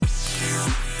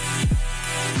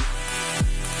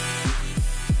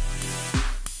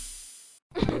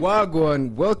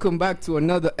Wagwan, welcome back to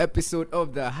another episode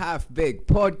of the Half Baked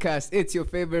Podcast. It's your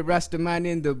favorite Rasta man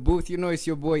in the booth. You know it's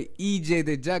your boy EJ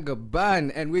the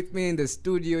Jagaban, and with me in the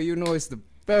studio, you know it's the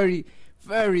very,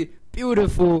 very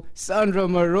beautiful Sandra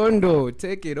Marondo.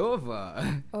 Take it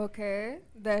over. Okay,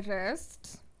 the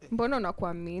rest. Mbona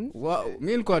unakuwa mean? Wow,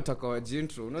 mimi nilikuwa nataka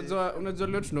wajintro. Unajua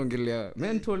leo tunaongelea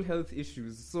mental health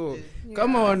issues. So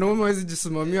kama wanaume wezi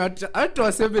jisimamia hata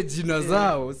waseme jina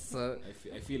zao.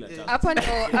 I feel attacked.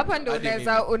 Hapa ndo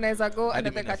unaweza go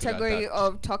under the category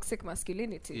of toxic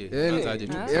masculinity.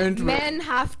 Men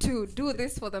have to do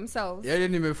this for themselves. Yaani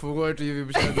nimefungua tu hivi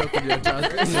mshaanza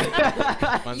kuniattack.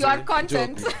 You are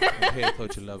content. Hey,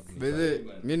 thought you loved me.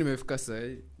 Mimi nimefika sasa.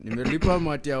 Nimelipa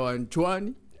mati ya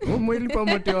wanchwani. Umelipa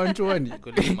mati ya wanchwani.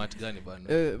 Kwa mati gani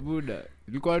bana? Buda.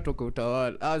 Ilikuwa toka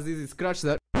utawala. Zizi scratch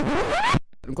that.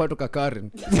 Ilikuwa toka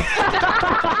Karen.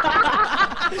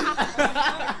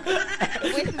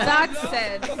 With that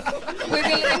said, we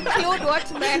will include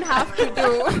what men have to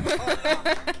do.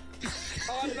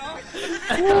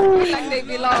 Like they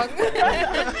belong.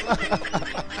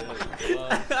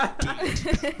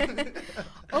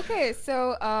 Okay,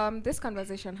 so this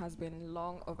conversation has been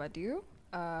long overdue.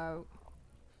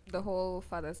 The whole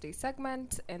Father's Day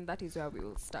segment, and that is where we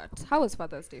will start. How was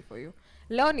Father's Day for you?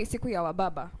 Leo ni siku ya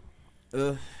wababa.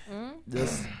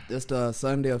 Just a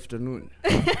Sunday afternoon.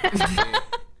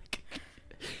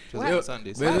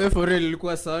 Sunday. By the way, for real,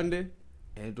 ilikuwa Sunday,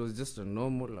 and it was just a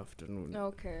normal afternoon.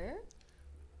 Okay.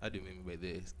 How do you mean by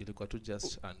this? Ilikuwa tu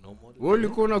just a normal. Wewe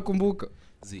ulikuwa unakumbuka?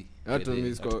 Hata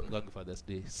mimi siko Father's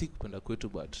Day. Sikupenda kwetu,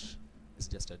 but it's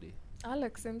just a day.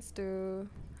 Alex seems to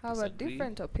have a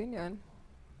different opinion.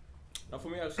 For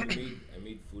me, actually, I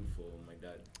made food for my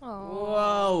dad. Oh.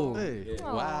 Wow. Hey.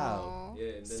 Yeah. Wow.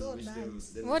 Yeah, and then So wish nice.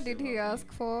 them, What did he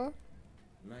ask for?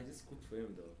 No, I just cooked for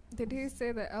him though. Did he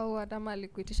say the L word ama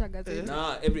alikuitisha gazeti?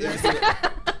 Nah, every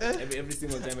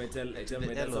single time I tell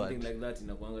my dad something like that,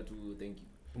 inakuanga tu thank you.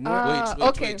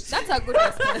 Okay, that's a good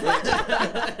response.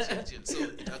 So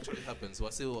it actually happens.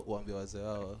 Wase waambia wazee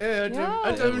wao.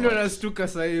 Hata mimi ndo nastuka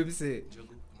sasa hivi mse.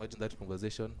 Imagine that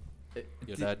conversation.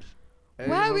 Your dad.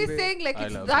 Why are we saying like I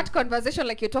it's love that you. conversation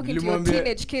like you're talking to your Limwambia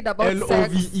teenage kid about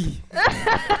sex? LOVE.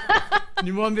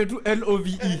 Nimwambie tu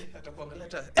LOVE.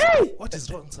 What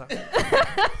is wrong, sir?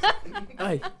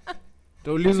 Ai.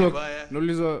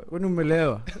 Naulizwa kwani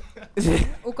umelewa?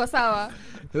 Uko sawa?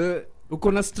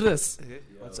 Uko na stress?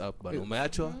 What's up, bana?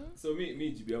 Umeachwa? So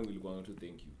me jibu yangu ilikuwa tu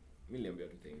thank you. Mimi niliambia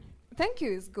tu thank you. Thank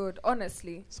you is good,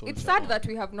 honestly. So It's sad that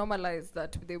we have normalized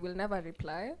that they will never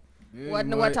reply.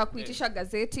 Watakuitisha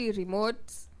gazeti,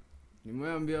 remote.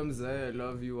 Nimwambia mzae I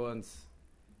love you once.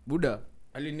 Buda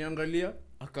aliniangalia,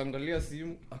 akaangalia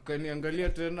simu, akaniangalia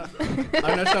tena.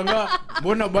 Anashangaa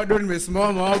mbona bado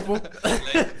nimesimama hapo.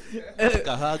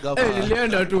 Kahaga.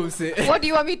 Nilienda tu mse. What do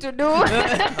you want me to do?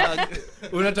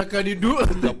 Unataka ni do?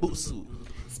 Kabusu.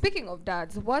 Speaking of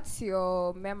dads, what's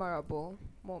your memorable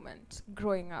moment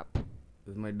growing up?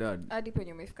 With my dad. Hadi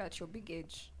penye umefika at your big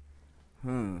age.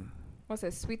 What's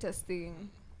the sweetest thing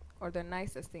or the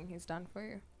nicest thing he's done for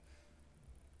you?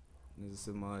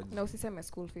 No, usiseme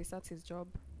school fees, that's his job.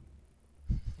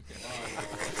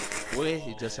 Where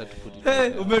he just had to put it.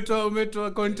 Hey,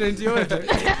 umetoa content yote.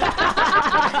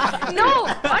 No,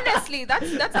 honestly,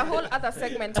 that's a whole other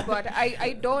segment, but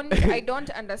I don't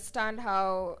understand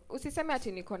how usiseme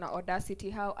ati niko na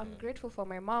audacity, how I'm grateful for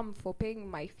my mom for paying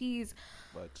my fees.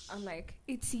 But I'm like,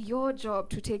 it's your job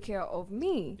to take care of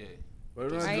me. yeah.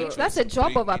 Right? That's a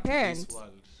job of a parent.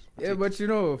 Yeah, but you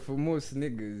know, for most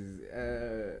niggas,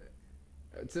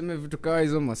 tuseme vitu kama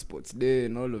hizo ma sports day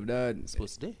and all of that.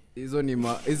 Sports day? Hizo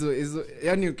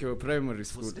yani ukiwa primary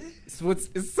school. Sports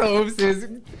is so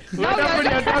obsessive. Whatever you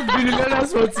attack binilena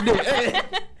sports day.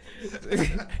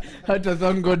 Hata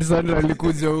thank God Sandra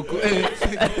alikuja huko.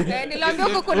 Niliambia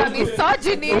huko kuna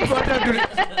misogyny.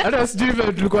 Hata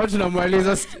Steve tulikuwa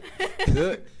tunamaliza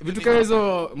vitu kama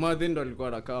hizo madhindo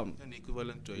alikuwa nakam. An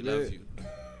equivalent to I love you.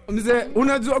 Mzee,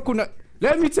 unajua kuna,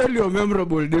 let me tell you a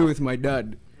memorable day with my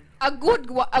dad. A good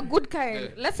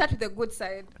kind. Let's start with the good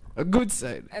side. A good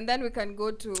side. And then we can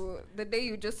go to the day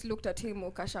you just looked at him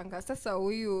ukashanga. Sasa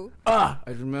huyu. I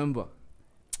remember.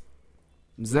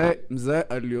 Mzee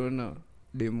aliona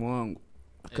demo wangu.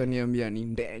 Akaniambia ni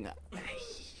ndenga.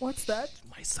 What's that?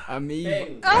 My son.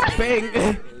 Ameiva. Peng.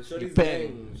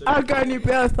 Peng.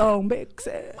 Akanipea thong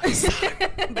bekse.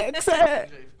 Bekse.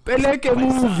 Peleke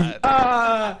movie.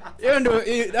 You know,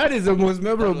 that is the most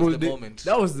memorable day.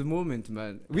 That was the moment,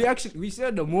 man. We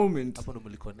shared the moment. Hapo ndo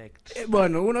mliconnect.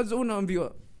 Bwana,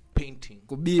 unaambiwa Painting.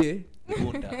 Kubie.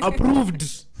 Approved.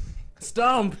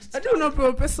 Stamped. Hata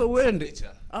unapewa pesa uende.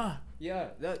 Yeah,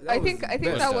 I think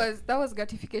Well that was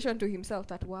gratification to himself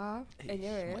that wow,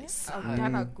 anyway, I've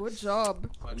done a good job.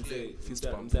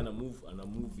 Msana move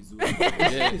vizuri.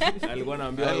 Alikuwa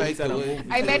anaambia move.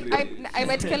 I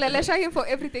might kelelesha him for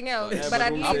everything else, Yeah, but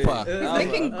at but least he's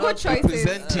making good choices.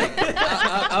 Presenting.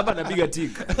 Hapa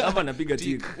napiga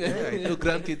tick. Hiyo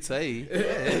grandkids sahi.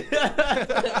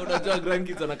 Unajua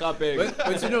grandkids anakaa pega.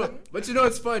 But you know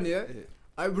what's funny, yeah?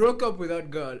 I broke up with that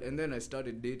girl and then I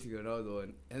started dating another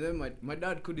one. And then my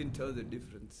dad couldn't tell the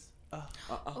difference.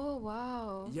 Oh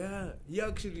wow. Yeah, he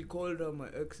actually called her my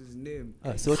ex's name.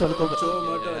 So what alikuwa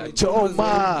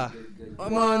Choma.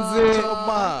 Choma.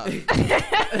 Choma.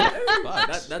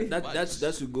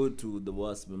 That should go to the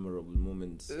worst memorable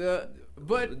moments.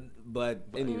 But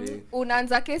anyway.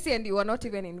 Unaanza kesi and you are not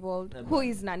even involved. Who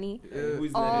is Nani? Who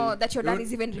is That your dad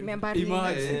is even remembering.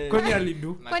 Kwani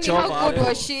alidu? Kwani how good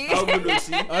was she?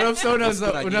 Alafu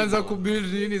unaanza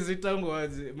kubuild nini zitango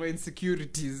aje my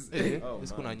insecurities.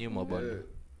 Siku na nyima bwana.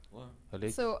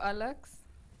 So Alex,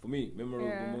 for me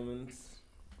memorable moments.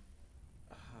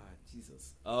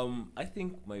 Jesus. I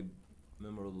think my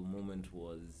memorable moment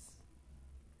was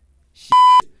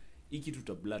Iki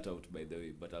to blurt out, by the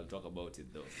way, but I'll talk about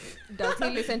it though. Does he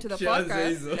listen to the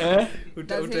podcast?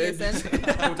 Does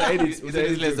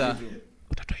he listen?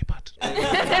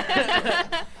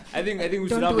 I think we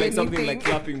should have like something like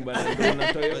clapping, but I don't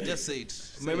want to. Just say it.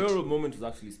 My memorable moment was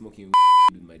actually smoking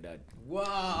with my dad.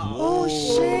 Wow. Oh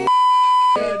shit.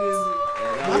 That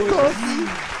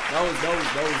was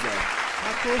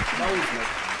like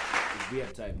a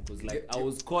weird time because like I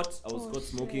was caught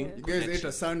smoking. You guys ate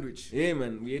a sandwich. Yeah,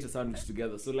 man, we ate a sandwich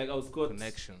together. So like I was caught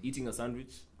Connection. eating a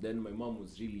sandwich. Then my mom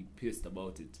was really pissed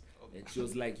about it. And she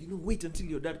was like, wait until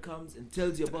your dad comes and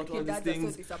tells you about all these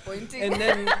things. So disappointing. And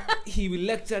then he will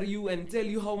lecture you and tell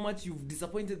you how much you've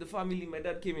disappointed the family. My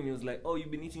dad came and he was like, oh,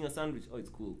 you've been eating a sandwich. Oh, it's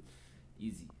cool.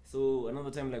 Easy. So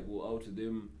another time, like, we were out with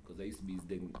him because I used to be his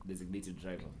designated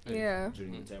driver. Yeah.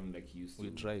 During the time, like, he used to. We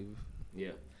drive.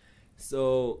 Yeah.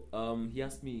 So he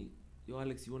asked me, yo,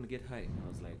 Alex, you want to get high? And I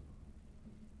was like,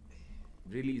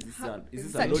 really? Is this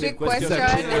a loaded question?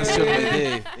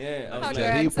 Yeah. I was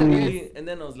like, really? And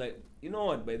then I was like, you know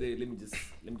what? By the way, let me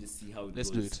just see how it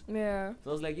Let's goes. do it. Yeah. So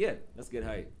I was like, yeah, let's get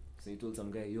high. So he told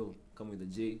some guy, yo, come with a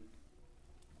J.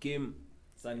 Came,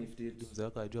 sun lifted,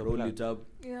 rolled it up.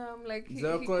 Yeah, I'm like, he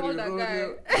Zako called that aliroll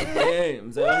guy. Yeah,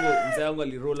 mzee wangu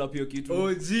aliroll up hiyo kitu.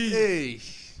 Oh, gee. Hey.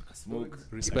 Smoke.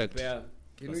 Respect. Prepare.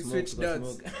 Can we switch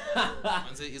dads?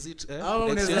 Is it How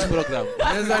long exchange is that? program?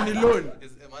 Unaweza ni loan.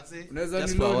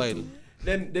 Just for a while.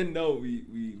 Then now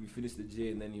we finished the J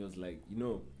and then he was like,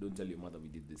 don't tell your mother we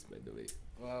did this, by the way.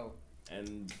 Wow.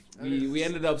 And we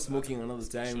ended up smoking another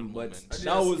time, but moment.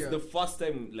 that was the first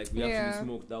time like we actually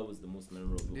smoked. That was the most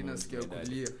memorable Dina moment. sikia with my dad.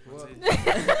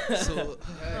 kulia. So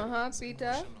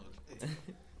Peter.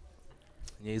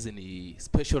 hizi ni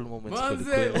special moments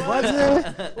Manze,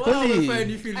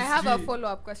 Kweli. I have a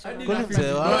follow-up question. I on didn't that.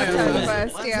 feel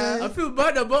bad. First, yeah. I feel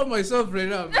bad about myself right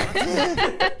now.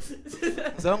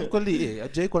 zangu kweli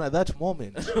ajai kuna that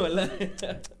moment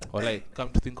walai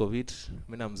come to think of it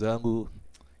mimi na mzee wangu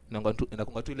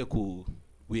inakunga tu ile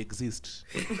we exist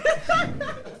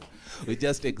we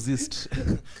just exist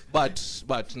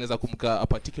but naweza kumka a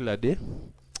particular day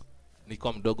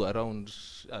nilikuwa mdogo around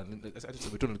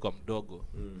nilikuwa mdogo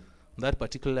that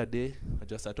particular day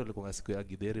najua saa tu nilikuwa siku ya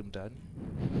Githeri mtaani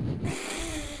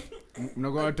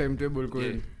Mnakuwa timetable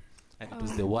kweli. and it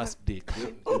was the worst day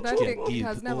That thing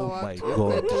has never oh my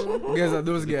worked. god Guys are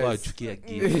those Nilikuwa guys. nachukia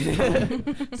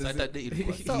Githeri. Saturday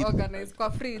ilikuwa So organized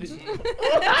kwa fridge.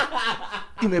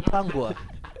 imepangwa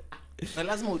na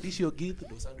lazima udishi hiyo Gith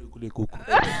ndio sasa ukule kuku.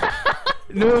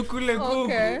 No kule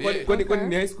Okay. Kwani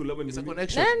ni high school ama ni It's a nini?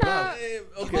 connection.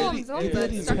 Okay. Homes also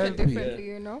Githeri is structured healthy. differently,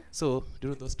 you know. So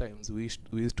during those times we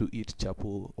used to eat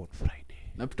chapo on Friday.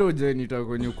 Napita ujeni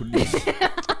itakwenye kudishi.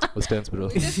 Those times bro.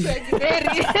 Just like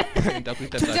very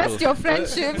Nitakuita to just sato. your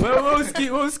friendship.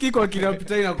 Wewe uski kwa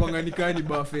kinapita inakuanganikani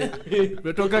buffet.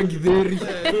 Unatoka Githeri.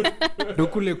 Ndo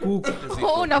kule kuku.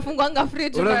 Oh, unafungwanga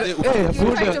fridge. Una- but eh, you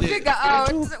food try to of the- figure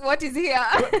out what is here.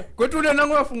 Kwetu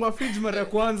unanangu afungwa fridge mara ya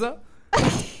kwanza.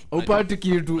 Upati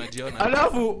kitu. Unajiona.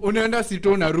 Alafu unaenda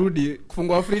sito unarudi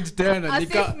kufungua fridge tena As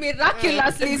if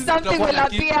miraculously something will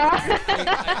appear.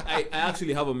 I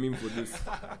actually have a meme for this.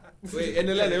 Wait,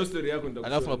 endelea na hiyo story yako ndio.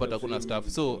 Alafu unapata kuna stuff.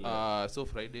 So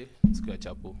Friday siku ya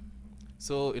chapo.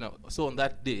 So so on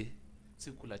that day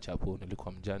sikula chapo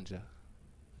nilikuwa mjanja.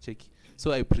 Cheki.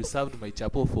 So I preserved my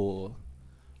chapo for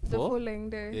The following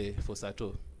day. for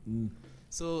sato.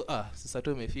 So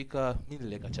sato imefika mimi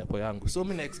nileka chapo yangu. So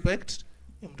mimi na expect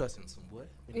mtu asinisumbue.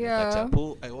 Yeah.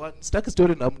 Chapo I want sitaki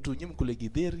story na mtu nyinyi mkule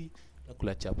Githeri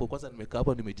nakula chapo kwanza nimekaa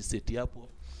hapo nimejiseti hapo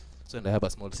so and I have a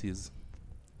small sis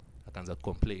akaanza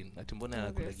complain ati mbona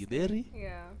anakula githeri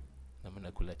na mimi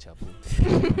nakula chapo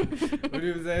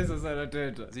ulimzaesa sana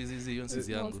teta zizi hiyo sis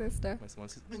yangu my small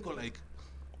sis niko like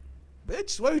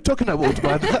bitch what are you talking about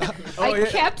man I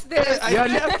kept this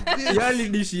yali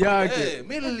dishi yake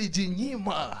mimi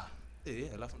nilijinyima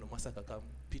alafu ndo Masa kaka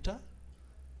Peter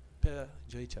pea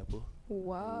Joy chapo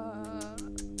wow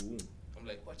I'm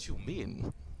like what you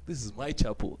mean this is my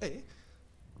chapo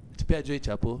pea Joy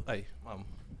chapo ai mom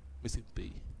missing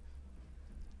pay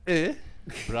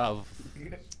bravo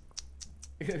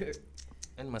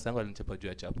yani Masango alinichapa juu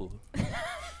ya chapo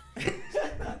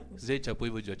Joy chapo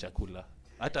hivyo juu ya chakula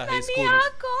hata high school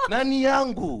nani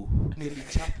yangu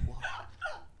nilichapwa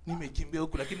nimekimbia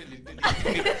huku lakini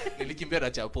nilikimbia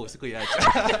na chapo siku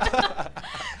yaacha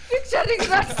picturing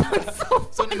that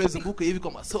so nimezunguka hivi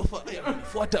kwa masofa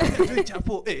nifuata ndio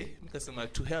chapo nikasema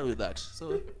to hell with that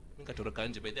so nikatoroka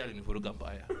nje by the way alinivuruga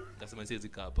mbaya nikasema siwezi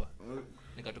kaa hapa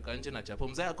nikatoka nje na chapo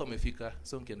mzee yako amefika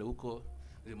so nkienda huko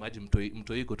maji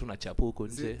mto iko tu na chapo huko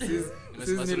nje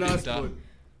nimesema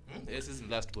this is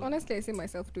last one honestly I see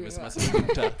myself doing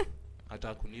that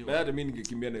hata kuniwa baada mimi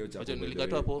ningekimbia na hiyo chapo acha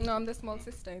nilikatoa hapo no I'm the small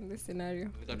sister in this scenario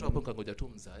nilikatoa hapo kangoja tu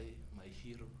mzae my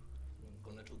hero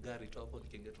kuna tu gari tu hapo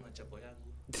nikiingia tu na chapo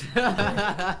yangu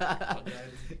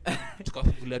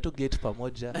tukafungulia tu gate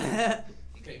pamoja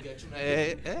nikaingia tu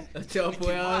na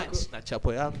chapo yako na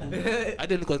chapo yangu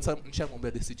hadi nilikuwa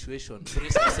nishamwambia the situation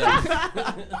brace yourself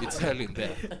it's hell in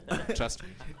there trust me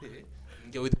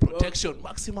with protection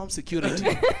maximum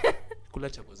security kula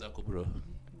chapo zako bro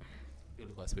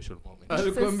ilikuwa special moment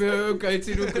alikwambia wewe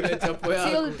kaitiru kula chapo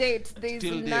yako till date there is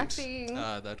nothing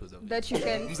that was that you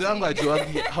can mzee wangu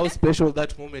ajuangi how special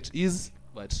that moment is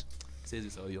but says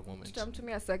it's your moment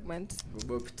tutamtumia segment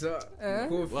bokta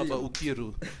waba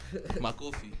ukiru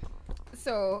makofi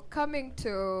so coming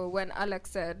to when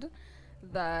Alex said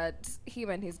that him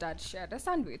and his dad shared a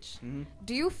sandwich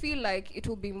do you feel like it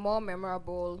will be more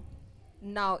memorable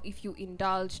now if you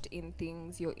indulged in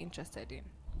things you're interested in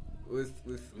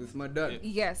with my dad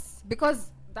yes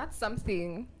because that's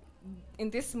something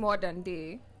in this modern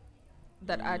day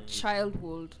that a child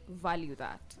would value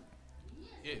that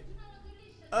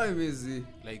I'm busy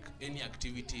like any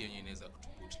activity yenye inaweza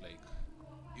kutuput like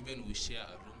even we share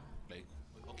a room like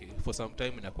okay for some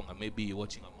time inakuanga maybe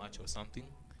watching a match or something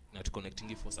not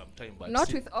connecting it for some time but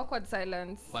not with awkward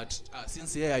silence but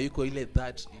since yuko ile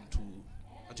that into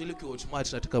actually ukiwatch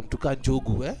match nataka mtu ka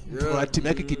Njogu mtu timu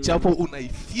yake kichapo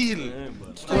unaifeel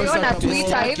on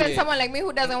Twitter even someone like me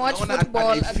who doesn't watch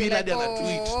football I feel like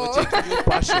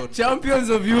passion champions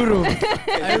of Europe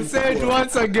I'll say it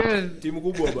once again timu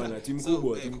kubwa bana timu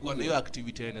kubwa kwa hiyo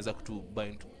activity inaweza kutu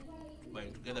bind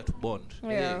together to bond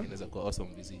inaweza kuwa awesome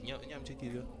busy nyamcheki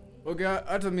hivyo okay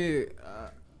hata me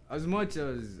as much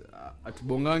as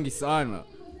atubongangi sana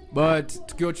but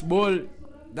tukiwatch ball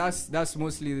that's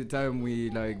mostly the time we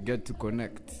like get to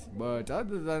connect but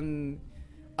other than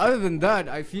that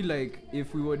I feel like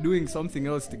if we were doing something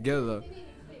else together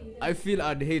I feel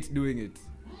I'd hate doing it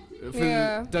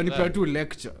tanipea tu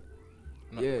lecture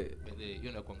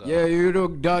you know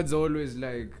dads always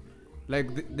like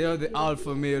they're the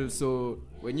alpha male so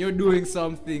when you're doing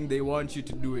something they want you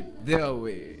to do it their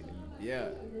way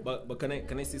but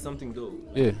can I say something though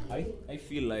I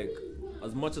feel like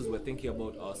as much as we're thinking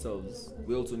about ourselves,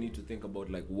 we also need to think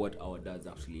about like what our dads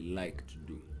actually like to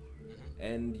do.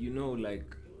 And you know, like,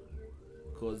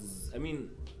 because I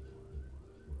mean,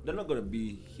 they're not gonna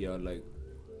be here like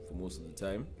for most of the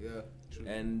time. True.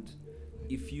 And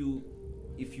if you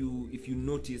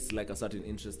notice like a certain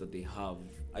interest that they have,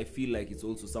 I feel like it's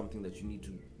also something that you need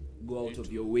to go out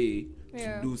of your way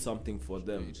to do something for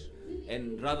them.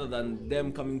 And rather than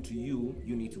them coming to you,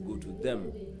 you need to go to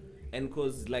them. And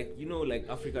because like you know like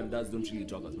African dads don't really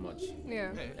talk as much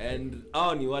and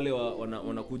ni wale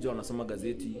wanakuja wanasoma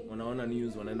gazeti wanaona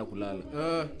news wanaenda kulala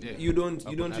you don't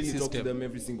really talk to them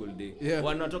every single day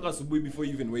wanatoka asubuhi before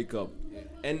you even wake up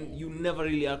and you never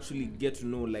really actually get to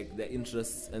know like their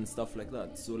interests and stuff like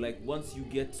that so like once you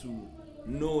get to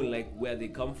know like where they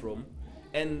come from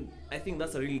and I think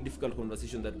that's a really difficult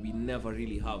conversation that we never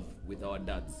really have with our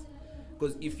dads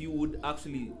because if you would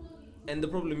actually and the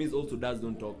problem is also dads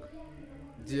don't talk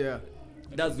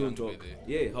dads don't talk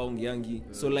haongeangi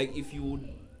so like if you would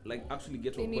like actually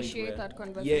get to a point where that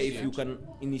conversation if you can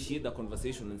initiate that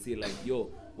conversation and say like yo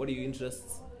what are your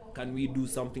interests can we do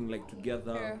something like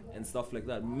together and stuff like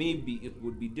that maybe it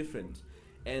would be different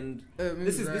and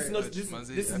this is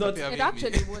not it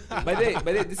actually would by the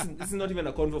way this is not even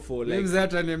a convo for like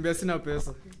exactly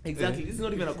this is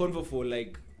not even a convo for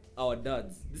like our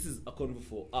dads. This is a convo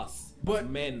for us, But-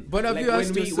 men. but have like you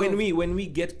asked when we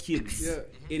get kids, Yeah.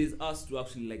 it is us to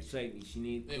actually like try and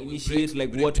Yeah, we initiate break-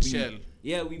 like break what the we. shell.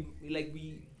 Yeah, we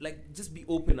just be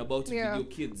open about it Yeah, with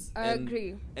your kids. I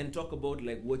agree. And talk about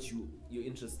like what your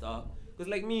interests are. Because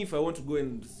like me, if I want to go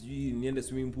and niende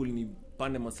swimming pool ni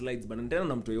pande ma slides, but nitaenda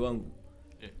na mtoi wangu.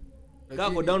 Kaa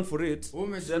go down for it.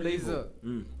 Umejiuliza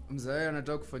mzae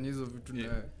anataka kufanya hizo vitu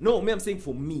na No, me I'm saying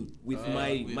for me with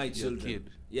my with your children.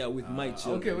 kid. Yeah, with my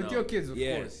children. okay, with now. your kids, of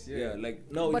yeah, course, yeah. Yeah, like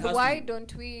no. But it has why to,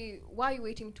 don't we? Why are you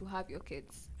waiting to have your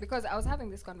kids? Because I was having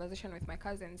this conversation with my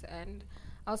cousins, and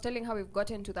I was telling how we've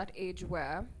gotten to that age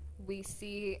where we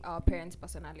see our parents'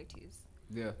 personalities.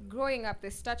 yeah. Growing up,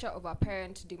 the stature of our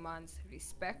parent demands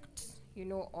respect,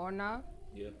 honor.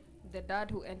 Yeah. The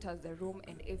dad who enters the room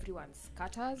and everyone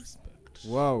scatters.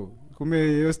 Wow, kume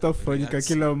hiyo stuff fanyika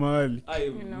kila mahali.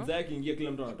 Mzee akiingia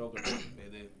kila mtu anatoka.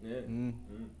 Yeah.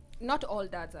 Not all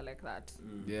dads are like that.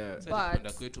 Yeah. But-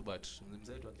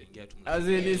 As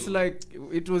in, it's like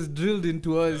it was drilled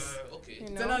into us. Okay. You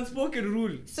It's know? an unspoken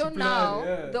rule. So Super now, hard,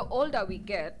 yeah. the older we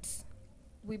get,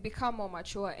 we become more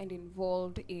mature and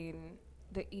involved in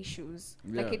the issues.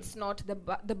 Like Yeah. it's not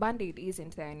the band-aid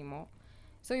isn't there anymore.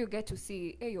 So you get to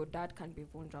see, hey, your dad can be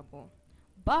vulnerable.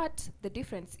 But the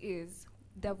difference is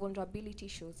their vulnerability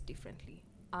shows differently.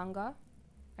 Anger,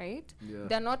 right? Yeah.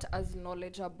 They're not as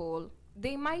knowledgeable.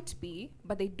 They might be,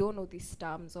 but they don't know these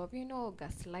terms of,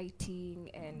 gaslighting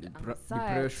and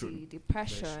anxiety,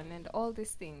 depression, and all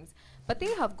these things. But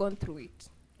they have gone through it.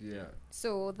 Yeah.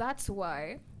 So that's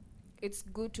why it's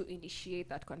good to initiate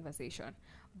that conversation.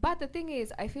 But the thing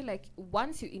is, I feel like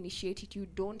once you initiate it, you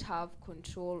don't have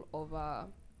control over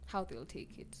how they'll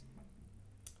take it.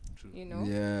 True.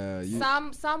 Yeah.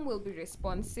 Some will be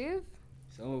responsive.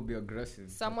 Some will be aggressive.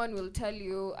 Someone will tell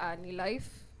you any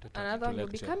life. Another one will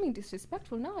be becoming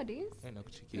disrespectful nowadays.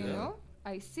 You know,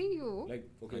 I see you. Like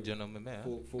okay.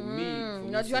 For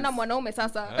Unajiona mwanaume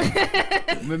sasa.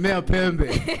 Umemea pembe.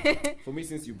 For me,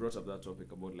 since you brought up that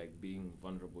topic about like being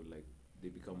vulnerable, like they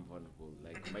become vulnerable.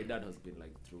 Like my dad has been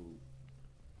like through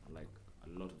like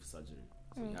a lot of surgery.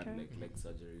 So he had like leg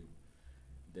surgery.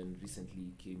 Then recently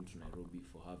he came to Nairobi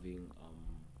for having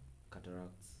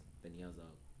cataracts. Then he has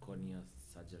a cornea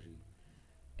surgery.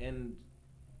 And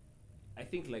I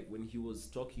think like when he was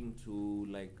talking to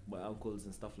like my uncles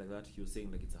and stuff like that, he was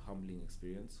saying like it's a humbling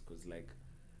experience because like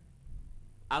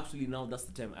actually now that's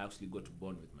the time I actually got to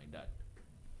bond with my dad,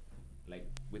 like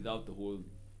without the whole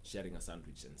sharing a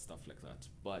sandwich and stuff like that.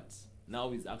 But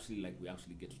now it's actually like we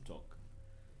actually get to talk.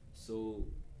 So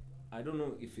I don't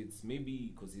know if it's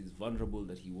maybe because he's vulnerable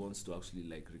that he wants to actually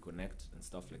like reconnect and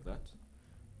stuff like that,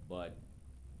 but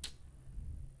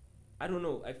I don't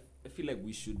know. I feel like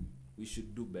we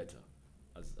should do better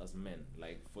as men.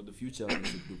 Like for the future, we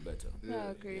should do better. Yeah,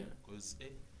 I agree. Because,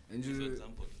 And for you,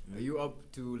 example, are you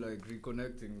up to like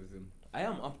reconnecting with him? I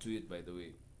am up to it, by the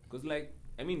way, because like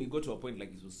I mean, it got to a point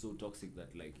like it was so toxic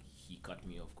that like he cut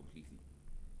me off completely.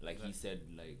 Like he said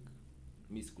like,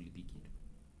 "Miss kulipiki."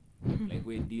 Like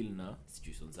we deal na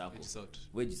situations zako.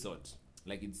 We jisort.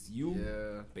 Like it's you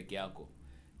peke yako.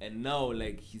 And now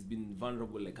like he's been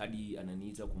vulnerable, like hadi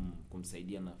ananiita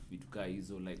kumsaidia na vitu kaa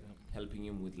hizo, like helping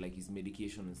him with like his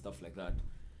medication and stuff like that.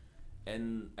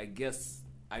 And I guess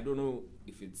I don't know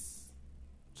if it's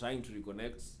trying to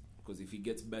reconnect, because if he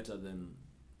gets better, then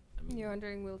I mean, You're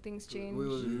wondering, will things change?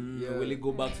 will it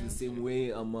go back to the same way?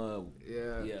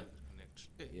 Yeah.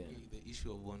 The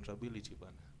issue of vulnerability,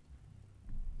 man.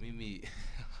 Mimi,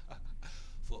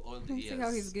 for all the years. See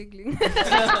how he's giggling.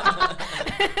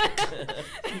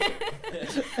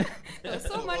 There's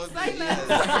so much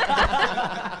silence.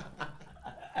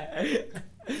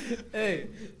 Hey,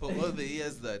 for all the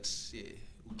years that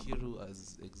Ukiru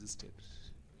has existed,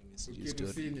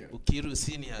 Ukiru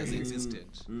Senior has existed.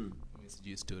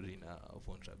 Sijui story na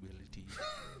vulnerability,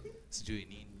 sijui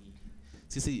nini.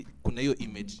 Sisi kuna hiyo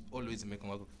image always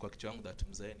imekoma kwa kichwa changu that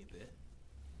mzae ni the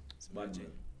bad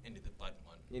man, and the bad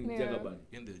man,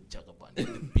 in the Jagaban, in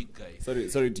the big guy.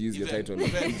 Sorry to use your title.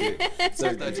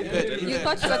 Sorry that You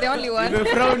thought you were the only one. the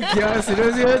frown kiasi,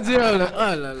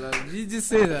 did you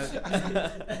say that?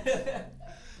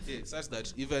 Yeah, such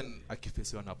that even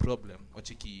akifesiwa na problem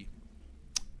wachiki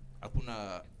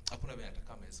hakuna vile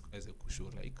atakama aweze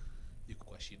kushow like yuko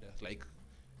kwa shida, like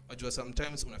ajua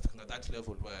sometimes unafika that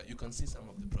level where you can see some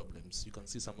of the problems, you can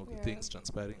see some of the things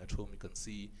transpiring at home, you can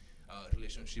see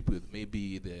relationship with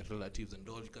maybe the relatives and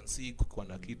all, you can see kukua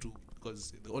na kitu,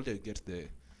 because the older you get the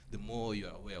more you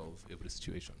are aware of every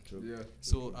situation. True. Yeah.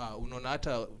 So unaona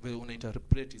hata una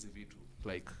interpret hizi vitu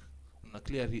like una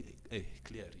clear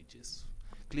ridges,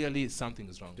 clearly something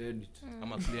is wrong. Dead.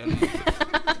 Ama clearly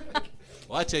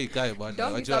wacha ikae bwana.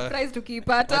 Don't be Wajua- surprised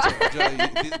ukipata.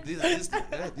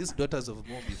 these daughters of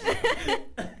Mombi.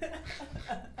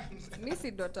 Mi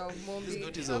si daughter of Mombi. These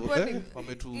daughters of Hapo ni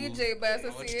wametu EJ by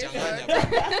association.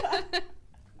 wametuchanganya.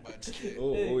 But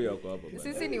Oh, yako hapa bwana.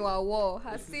 Sisi ni wa war.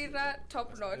 Hasira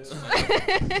top notch.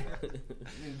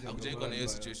 hakujaiko na hiyo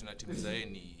situation ati mzae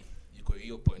ni iko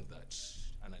hiyo point that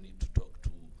ana need to talk to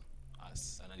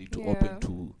us, ana need to Yeah. open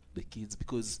to the kids,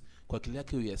 because kwa akili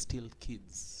yake we are still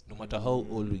kids no matter how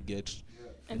old we get.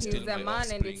 And it's he's still the my man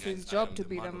and offspring it's his and I job am to the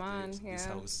be the of man, this yeah.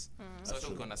 house. So hata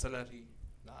ukiwa na salary,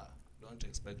 don't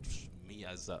expect me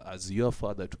as your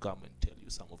father to come and tell you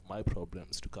some of my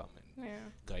problems, to come and Yeah.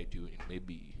 guide you in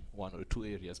maybe one or two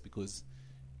areas, because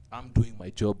I'm doing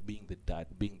my job being the dad,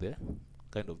 being the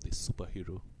kind of the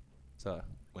superhero. So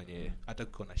mwenye hata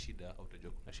kuna shida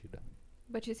utajua kuna shida.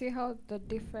 But you see how the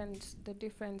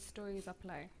different stories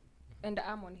apply, and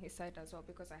I'm on his side as well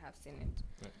because I have seen it.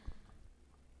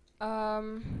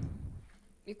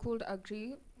 You could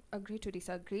agree to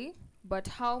disagree, but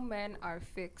how men are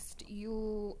fixed,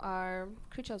 you are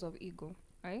creatures of ego,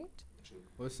 right?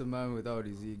 What's a man without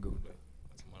his ego?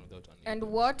 That's a man without an And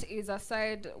ego.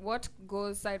 what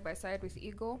goes side by side with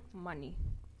ego? Money,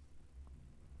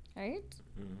 right?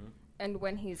 And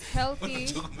when he's healthy,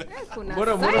 kuna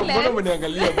Mbona silence.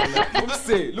 mniangalia bwana?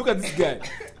 Say, look at this guy.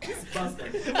 This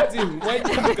bastard. Look at him. Why do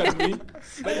you look at me?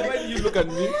 Why do you look at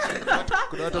me?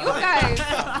 Kuna watu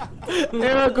You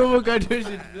guys, Kumbuka tu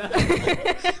shit black.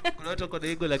 kuna watu kwa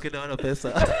ego lakini hawana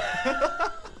pesa.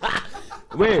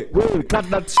 Wait, cut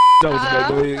that out by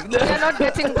the way. we are not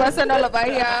getting personal over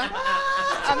here.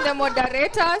 I'm the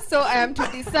moderator, so I am to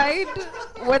decide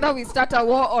whether we start a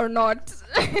war or not.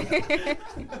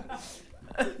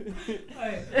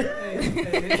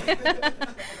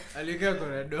 Alikaa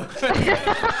kuna do.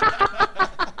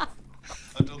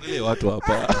 Watuongelee watu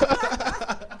hapa.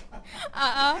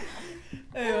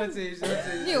 Hey, what's it?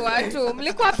 Ni watu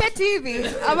mlikuwa peti hivi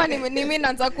ama ni mimi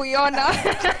naanza kuiona.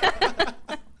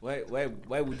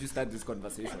 Why would you start this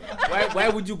conversation? Why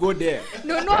would you go there?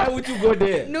 Nunua Why would you go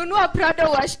there? nunua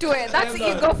Prado washtue. That's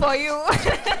ego for you.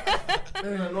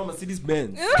 No, Mercedes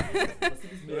Benz.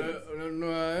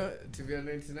 Unanunua TV ya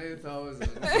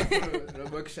 99,000.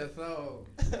 Unabakisha thao.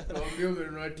 Naambia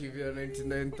umenunua TV ya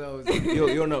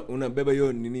 99,000. Yo unabeba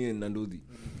hiyo nini na ndudhi.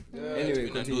 Anyway,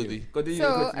 Ndudhi. continue.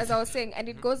 So as I was saying, and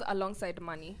it goes alongside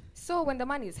money. So when the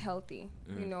money is healthy,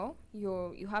 you know,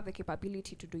 you have the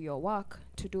capability to do your work,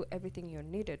 to do everything you're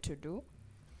needed to do,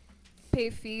 pay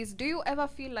fees. Do you ever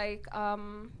feel like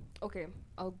okay,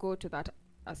 I'll go to that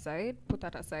aside, put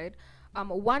that aside.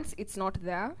 Once it's not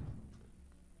there,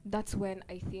 that's when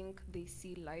I think they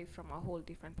see life from a whole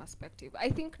different perspective. I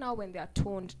think now when they are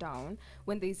toned down,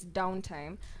 when there's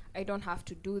downtime, I don't have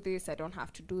to do this, I don't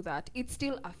have to do that, it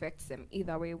still affects them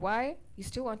either way. Why? You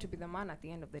still want to be the man at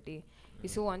the end of the day. You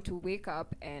still want to wake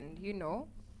up and, you know,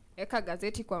 eka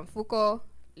gazeti kwa mfuko,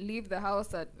 leave the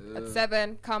house at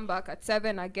 7, come back at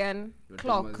 7 again,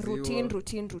 clock,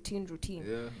 maziwa. routine.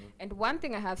 Yeah. And one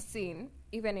thing I have seen,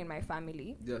 even in my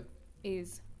family, Yeah.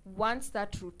 is once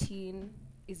that routine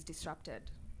is disrupted,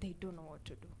 they don't know what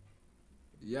to do.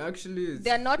 Yeah, actually,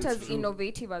 They're not it's as true.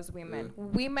 innovative as women. Yeah.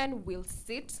 Women will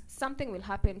sit, something will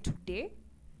happen today,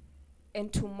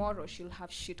 and tomorrow she'll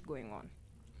have shit going on.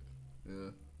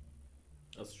 Yeah.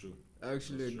 That's true. I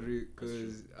actually agree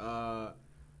because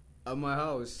at my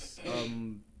house,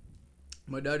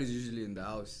 my dad is usually in the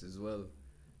house as well.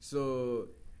 So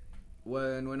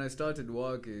when I started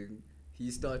working, he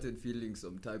started feeling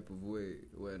some type of way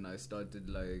when I started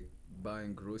like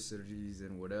buying groceries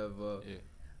and whatever. Yeah.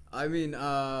 I mean,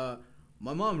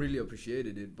 my mom really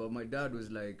appreciated it, but my dad was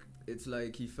like, it's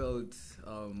like he felt,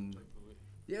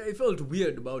 he felt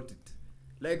weird about it.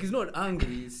 Like he's not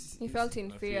angry. He felt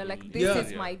in I fear, feel- like this Yeah.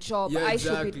 is my job. Yeah, I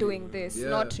should exactly. be doing this, Yeah.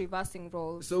 not reversing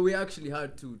roles. So we actually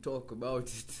had to talk about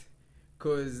it,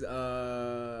 cause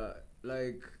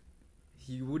like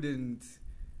he wouldn't.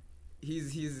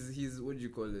 He's what do you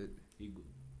call it? Ego.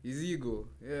 His ego.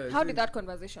 Yeah. How did that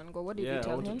conversation go? What did you I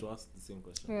tell wanted him? to ask the same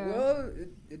question. Yeah. Well,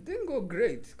 it didn't go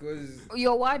great, cause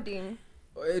Your wording.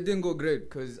 it didn't go great,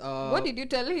 cause What did you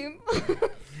tell him?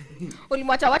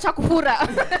 Ulimwacha wacha kufura.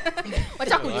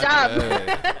 Wacha kujab.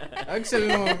 actually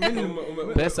no.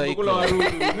 Mimi Pesa iko.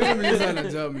 niliza na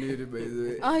jam nili by the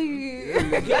way.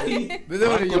 Ay. But then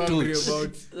what are you Banko angry tuch.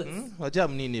 about?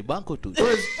 Wajam nini banko tu.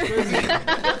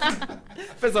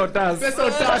 Pesa utas. Pesa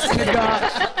utas, nigga.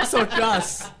 Pesa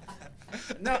utas.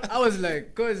 No, I was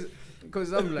like, cause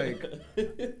I'm like,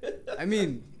 I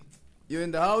mean, you're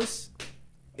in the house.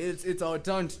 It's our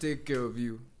turn to take care of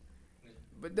you.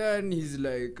 but then he's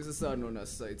like sasa anaona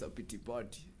sasa it's a pity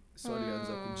party, so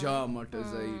alianza kujam hata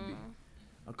zaidi,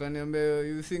 akaniambia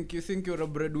you think you're a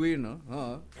breadwinner,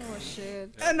 huh? Oh shit.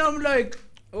 And I'm like,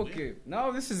 okay,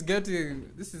 now this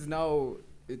is now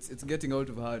it's getting out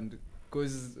of hand,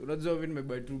 because unajua mimi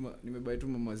nimebuy tu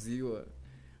maziwa,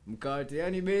 mkate,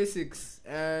 yani basics,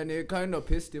 and it kind of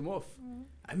pissed him off.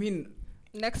 I mean,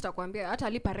 next akwambia hata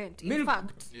alipa rent. Milk. In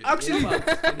fact, Actually,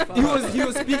 he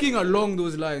was speaking along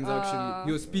those lines. Actually,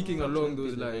 he was speaking along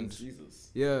those lines.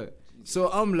 Jesus. Yeah. So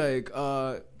I'm like,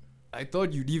 I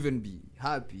thought you'd even be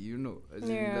happy, you know, as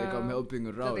in, like I'm helping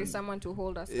that around. there's someone to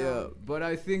hold us Yeah, down. but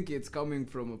I think it's coming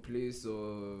from a place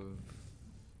of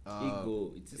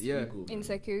Ego. It's just yeah. ego.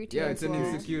 Insecurity. Yeah, as it's an well.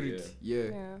 insecurity. Yeah.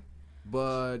 Yeah.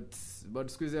 But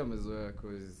squeeze amezoea,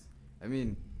 cause I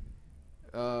mean,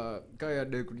 kaya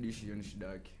dai kudishi hiyo ni shida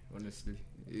yake, honestly.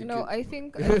 You know, I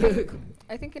think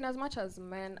in as much as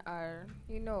men are,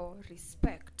 you know,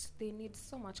 respect, they need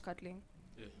so much cuddling.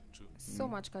 Yeah, true. So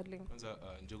much cuddling. Kwanza,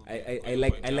 Njogu,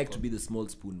 I like to be the small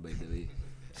spoon, by the way,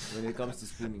 when it comes to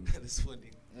spooning. this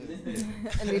funding.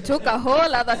 And we took a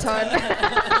whole other turn.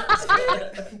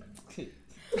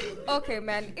 Okay,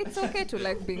 man, it's okay to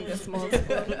like being the small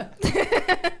spoon.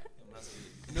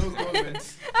 No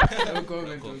comment. No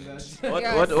comment on that.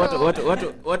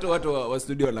 What wa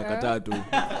studio wanakataa tu.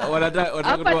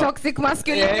 Hapa toxic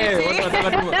masculinity.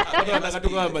 Wanataka tu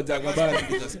kama majanga bana.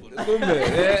 Kumbe.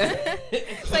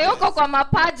 Sasa yuko kwa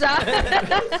mapaja.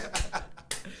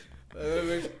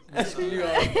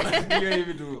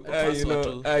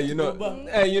 You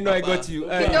know, I got you.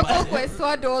 Kidogo kwa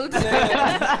swaddled.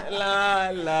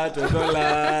 La.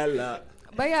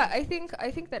 But yeah, I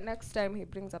think that next time he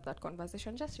brings up that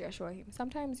conversation, just reassure him.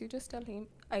 Sometimes you just tell him,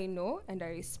 I know and I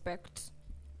respect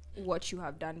what you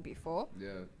have done before.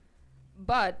 Yeah.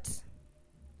 But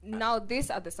now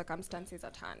these are the circumstances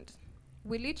at hand.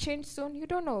 Will it change soon? You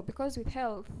don't know, because with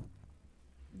health,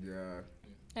 Yeah.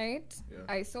 right? Yeah.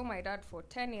 I saw my dad for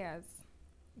 10 years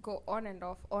go on and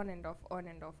off.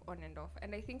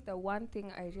 And I think the one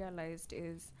thing I realized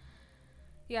is,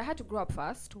 yeah, I had to grow up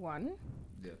fast, one.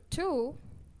 Yeah. Two,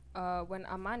 when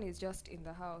a man is just in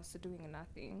the house doing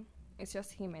nothing, it's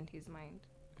just him and his mind.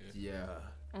 Yeah.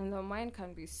 And the mind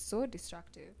can be so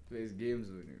destructive. Plays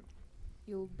games with you.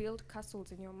 You'll build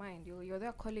castles in your mind. You're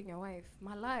there calling your wife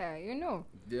Malaya, you know.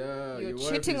 Yeah. You're your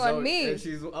wife cheating is on out, me. and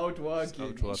she's out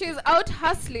working. She's out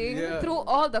hustling Yeah. through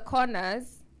all the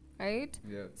corners, right?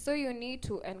 Yeah. So you need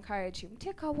to encourage him.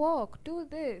 Take a walk. Do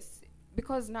this.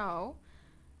 Because now,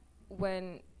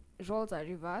 when roles are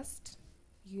reversed,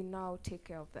 you now take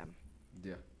care of them.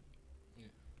 Yeah.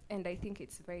 And I think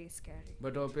it's very scary.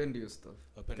 But open your stuff.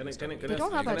 Can I You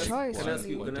don't have a choice. Can I ask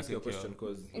you really. a question?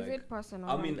 Because Is it personal?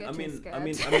 I I'm mean, getting scared.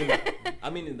 I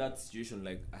mean, in that situation,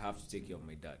 like I have to take care of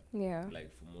my dad, Yeah.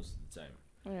 like for most of the time,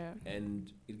 Yeah.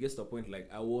 and it gets to a point like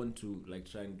I want to like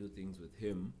try and do things with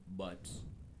him, but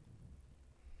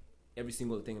every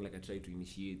single thing like I try to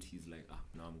initiate, he's like,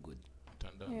 no, I'm good,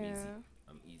 Yeah.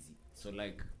 I'm easy. So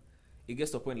like, it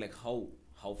gets to a point like how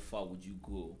far would you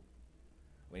go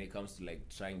when it comes to like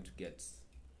trying to get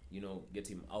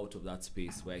him out of that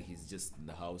space where he's just in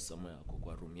the house somewhere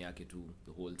kwa room yake tu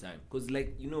the whole time, because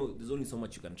like there's only so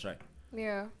much you can try.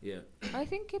 Yeah. I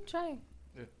think keep trying.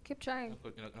 Yeah. Keep trying.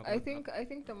 I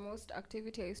think the most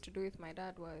activity I used to do with my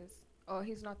dad was,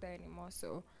 he's not there anymore,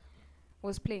 so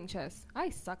was playing chess. I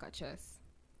suck at chess.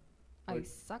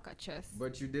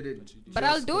 But you did it. But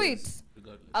I'll do it.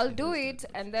 Regardless. I'll do it,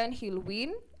 and then he'll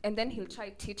win, and then he'll try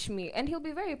to teach me, and he'll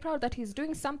be very proud that he's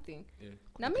doing something. Yeah.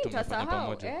 Na mi Kitu mnafanya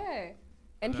nitasahau, pamoja.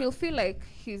 and he'll feel like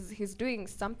he's doing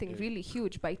something really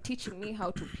huge by teaching me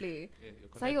how to play. Yeah, you're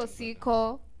Sayo connecting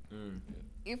siko. Mm.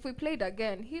 If we played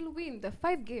again, he'll win the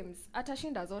 5 games.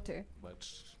 Atashinda zote. But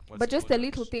But just the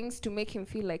little things to make him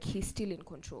feel like he's still in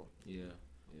control. Yeah.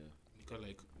 Because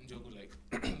like Njogu, like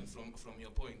from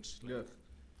your point, like Yeah.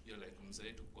 you're like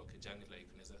mzee tu kwa kijani, like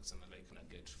unaweza kusema like na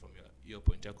get from your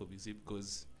point yako busy,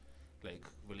 because like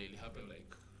vile ili happen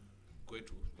like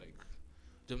kwetu like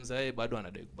Jamzai bado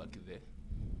anadai kubaki there,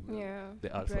 Yeah. the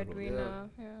alpha role, Breadwinner.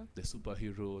 Yeah. the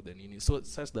superhero, the nini, so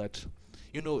such that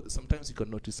sometimes you can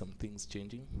notice some things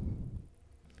changing,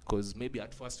 because maybe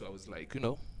at first I was like,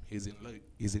 he's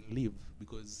in leave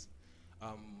because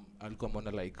alikuwa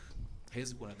mwana like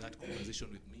hezi kuwa na that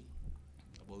conversation with me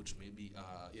about maybe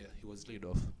he was laid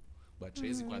off, but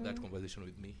hezi kuwa that conversation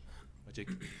with me but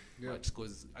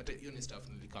because hata hiyo ni stuff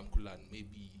nilikam kulearn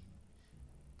maybe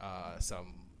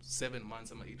some 7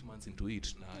 months or 8 months into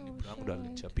it na ni brangu ndo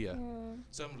alinichapia.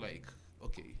 So I'm like,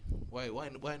 okay,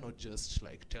 why not just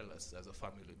like tell us as a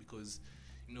family, because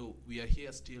we are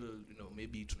here still,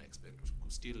 maybe to expect to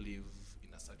still live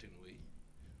in a certain way,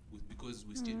 because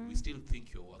we still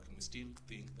think you're working. We still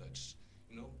think that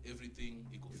everything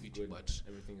iko fiti, but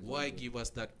why give us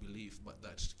that belief, but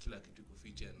that kila kitu iko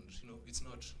fiti, and it's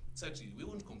not. Certainly, we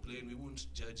won't complain, we won't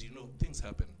judge. Things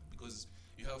happen because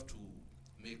you have to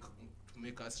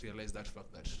make us realize that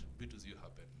fact that vitus you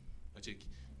happen. Nacheki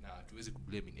na tuwezi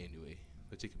blame in any way.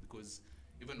 Nacheki because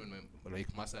even when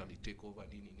like Masa ali take over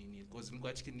nini because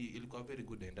ilikuwa very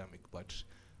good dynamic, but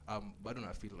bado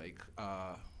I feel like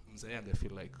Mzayanga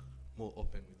feel like more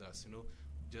open with us,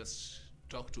 just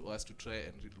talk to us to try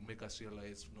and make us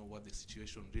realize what the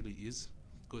situation really is,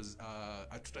 because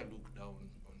I try to look down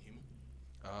on him.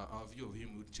 Our view of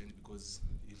him would change because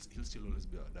he'll still always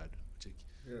be our dad. Check.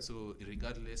 Yeah. So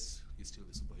regardless, he's still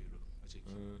the superhero. Check.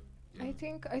 Yeah.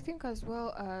 I think as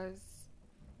well as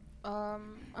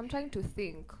I'm trying to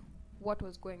think what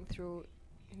was going through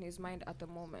in his mind at the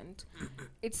moment.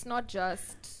 It's not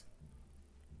just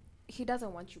he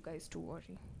doesn't want you guys to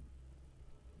worry,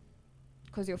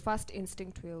 because your first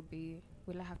instinct will be,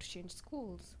 will I have to change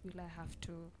schools? Will I have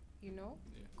to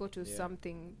go to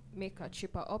something, make a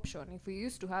cheaper option? If we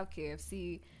used to have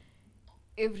KFC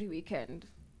every weekend,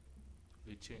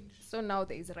 it changed. So now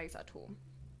there is rice at home.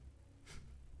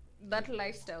 That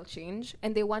lifestyle change,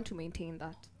 and they want to maintain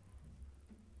that.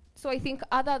 So I think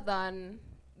other than,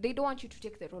 they don't want you to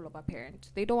take the role of a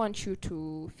parent. They don't want you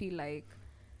to feel like,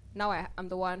 now I'm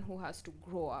the one who has to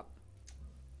grow up.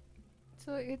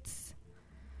 So it's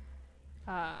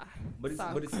but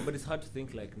it's hard to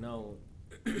think like now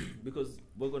because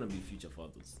we're gonna be future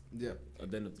fathers. Yeah.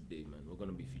 At the end of the day, man, we're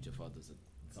gonna be future fathers at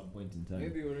some point in time.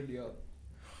 Maybe already are.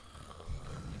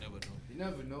 You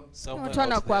never know. Watu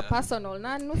wanakuwa personal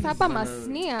na nusa hapa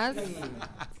masneers.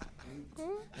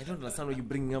 I don't understand why you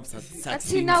bringing up such things.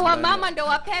 Atina wa mama ndo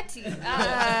wapeti.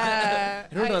 I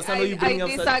don't understand why you bringing up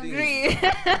such things. I disagree.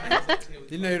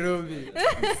 In Nairobi.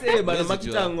 Say bana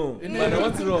makitango. Bana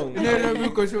what's wrong? In Nairobi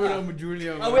uko shora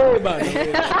mjulia. Awe bana.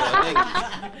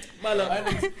 Bala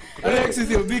Alex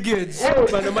is your big age.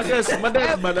 Bana madesh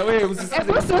bana wewe usisikie.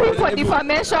 Ebu sorry for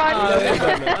defamation.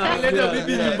 Leta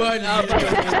bibi nyumbani.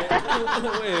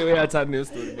 Wewe acha ni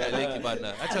story. Peleke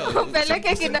bana. Acha.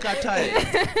 Peleke Usimkatae.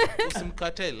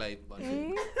 Usimkatae live bana.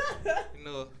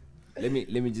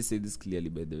 Let me just say this clearly,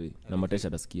 by the way. Na Matesha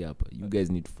atasikia hapa. You guys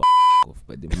need to off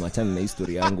by the machana na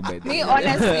history yangu by the way. Me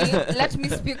honestly, let me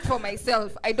speak for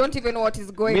myself. I don't even know what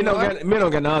is going on. Me no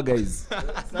gana guys.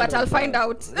 But I'll find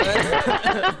out.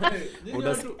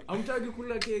 Amtaki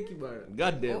kula keki bana.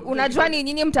 God damn. Unajua ni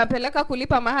nyinyi mtapeleka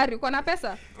kulipa mahari, uko na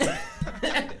pesa?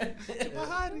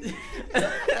 Mahari.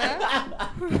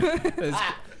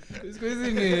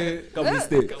 Squeezing ni Come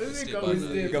stay. If the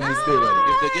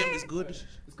game is good,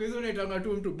 squeezing unaitanga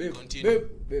tu mtu babe. Continue.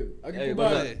 Babe.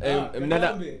 Akikubali.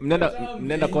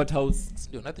 Mnenda courthouse.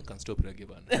 Still nothing can stop Reggae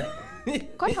bana.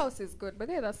 Courthouse is good, but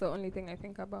yeah, that's the only thing I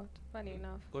think about. Funny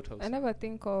enough. Courthouse. I never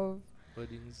think of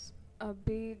Weddings. a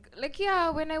big, like,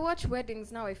 when I watch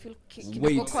weddings now, I feel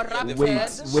corrupted.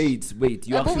 Wait.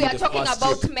 You we are talking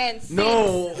about trip. men.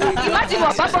 No. Imagine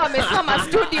what Baba wamesoma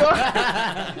studio.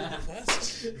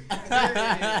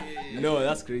 No,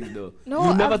 that's crazy though.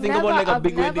 No, you never think about like a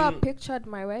big wedding. I've never pictured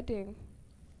my wedding.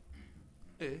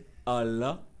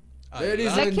 Allah.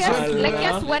 Like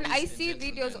yes, when I see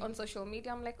videos on social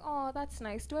media, I'm like, oh, that's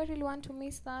nice. Do I really want to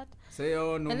miss that? Say,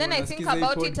 oh, no, and then I think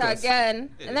about it again.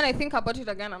 And then I think about it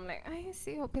again. I'm like, I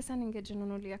see how pesa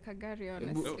ningejinunulia kagari,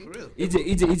 honestly. Oh, for real?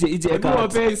 Ije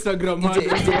Wape Instagram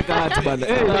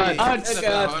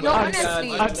No, honestly.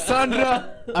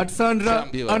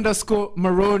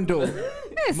 @Sandra_Marondo.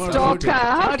 Stalker.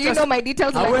 How do you know my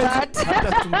details like that?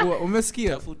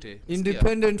 Umesikia?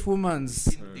 Independent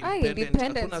women's.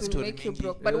 Independence will make you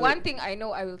broke. But one thing I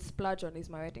know I will splurge on is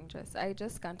my wedding dress. I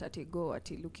just can't go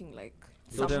at it looking like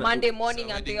some Monday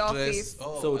morning at the office.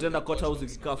 So utaenda courthouse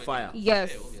ukikaa fire.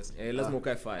 Yes. Lazima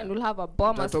ukae fire. And we'll have a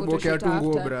bomb as photo shoot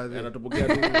after. Anatobokea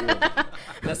tu nguo.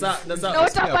 Nasa. No,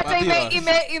 utapata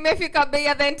imefika bei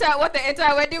ya what the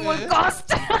entire wedding will cost.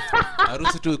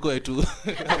 Harusi tu iko tu.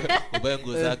 Ubaye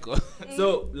nguo zako.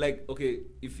 So like, okay,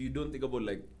 if you don't think about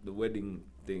like the wedding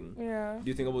thing, yeah.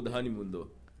 Do you think about the honeymoon though?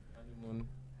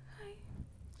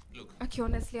 Look. Okay,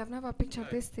 honestly, I've never pictured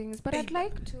these things, but I'd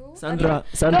like to. Sandra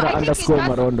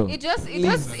 _Marondo. It just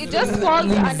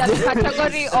falls under the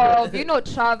category of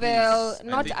travel,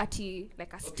 not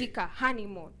like a sticker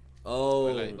honeymoon. Oh,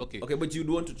 like, okay, but you'd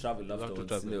want to travel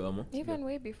afterwards. Even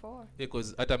way before. Yeah,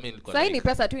 because hata mimi nilikuwa. Sasa ni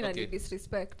pesa tu ina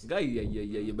disrespect. Guy,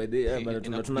 yeah, by the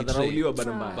tunadharauliwa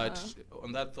bana. But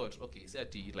on that thought, okay, say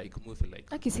ati like move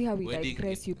like. I can see how we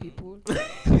digress you people.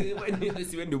 When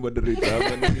you moderator.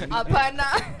 Hapana.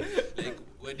 Like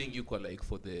wedding you like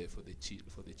for the chick.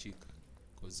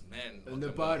 Because men and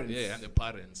the parents, and the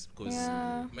parents, because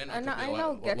men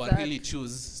were really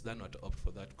choose than not to opt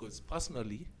for that. Because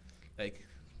personally, like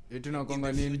in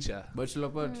the future, bachelor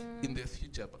party. In the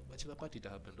future, bachelor party to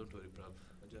happen. Don't worry, bro.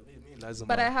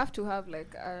 But I have to have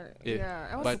like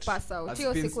I want to pass out.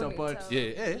 Hiyo siku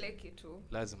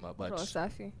lazima, but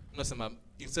no,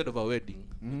 instead of a wedding,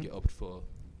 we opt for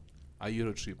a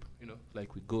Euro trip,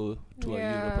 like we go to a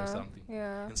Europe or something,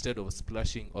 instead of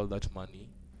splashing all that money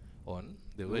on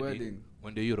the wedding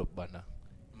when the Europe banner.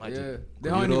 Imagine the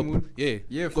honeymoon.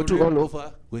 Go to all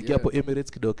over, we get up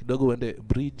Emirates kidogo when the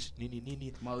bridge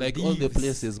nini Maldives. Like all the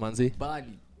places manzi.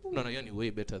 Bali. No, you're way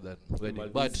better than wedding.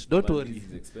 But don't worry,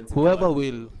 whoever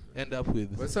will end up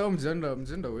with. What's our gender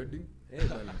wedding?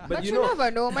 But you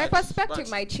never know. My perspective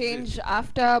might change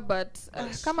after, but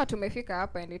kama tumefika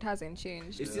hapa and it hasn't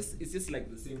changed. It's just like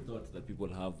the same thought that people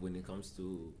have when it comes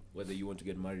to whether you want to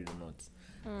get married or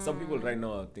not. Some people right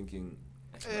now are thinking,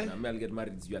 I'll get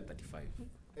married you at 35.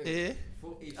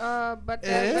 But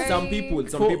some people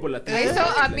are thinking. I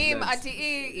saw a meme at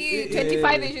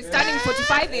 25ish is turning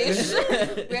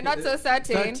 45ish. We're not so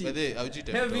certain.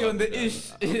 Heavy on the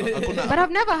ish. But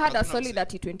I've never had a solid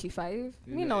at 25.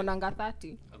 Me naonanga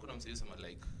 30. Hakuna msema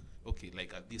like okay,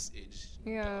 like at this age.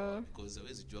 Because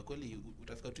hawezi jua kweli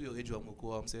utafika tu hiyo age wa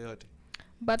mkuu mse yote.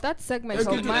 But that segment of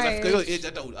mine. Utafika hiyo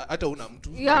age hata una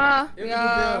mtu.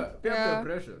 Peer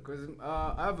pressure, because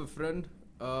I have a friend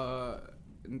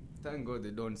thank God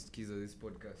they don't skiza this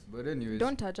podcast. But anyways,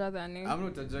 don't touch their name. I'm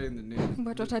not touching the name.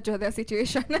 But don't touch their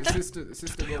situation. The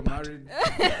sister got married,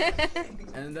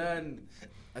 and then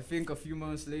I think a few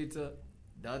months later,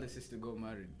 the other sister got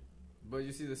married. But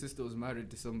you see, the sister was married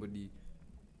to somebody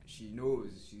she knows,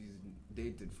 she's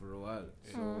dated for a while.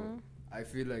 So I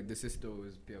feel like the sister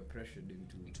was peer pressured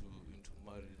into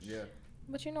marriage. Yeah.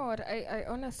 But you know what? I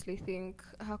honestly think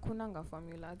hakunanga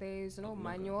formula. There is no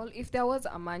manual. If there was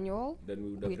a manual, then we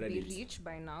would have read be it. Rich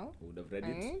by now. We would have read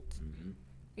it. Mm-hmm.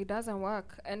 It doesn't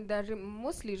work. And there are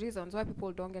mostly reasons why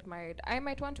people don't get married. I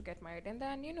might want to get married. And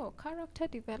then, character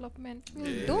development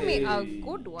will do me a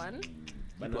good one.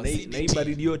 But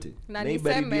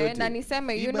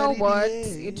Naniseme, you know what?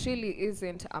 It really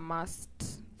isn't a must.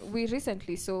 We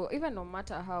recently saw, even no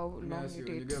matter how long you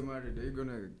date. When you get married, are you going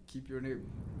to keep your name?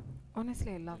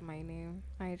 Honestly, I love my name.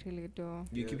 I really do.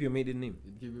 You keep your maiden name?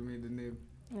 You keep your maiden name?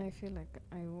 I feel like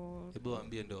I will. Hebu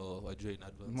ambie ndo wajue in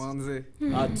advance. Mwanze.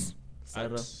 At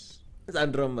Sarah.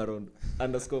 Sandra Maroon.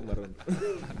 _Maroon.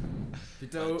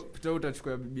 Pita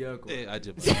utachukua bibi yako.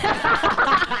 Aje.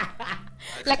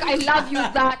 Like I love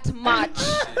you that much.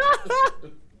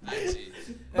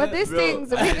 But these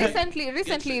things,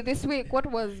 recently this week, what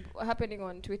was happening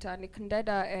on Twitter? Nick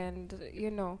Ndeda and,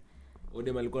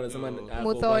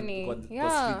 Muthoni.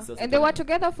 Yeah. And they were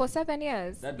together for 7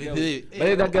 years. That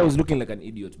guy was looking like an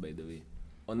idiot, by the way,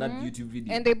 on that YouTube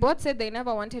video. And they both said they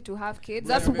never wanted to have kids.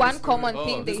 That's one common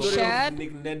thing they shared.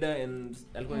 Nick Ndeda and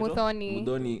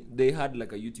Muthoni. They had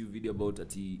like a YouTube video about that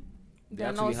they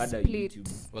actually had a YouTube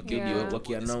video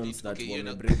where announced that when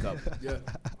they break up. Yeah.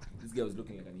 This guy was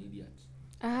looking like an idiot.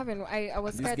 I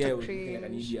was scared to cringe.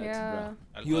 Like an idiot, yeah.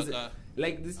 He was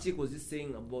like, this chick was just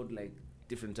saying about like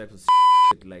different types of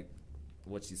shit, like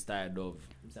what she's tired of.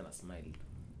 I'm saying a smile.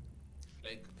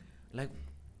 Like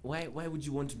why would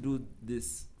you want to do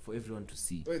this for everyone to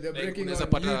see? Wait, they're breaking on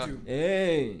YouTube.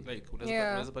 Hey. Like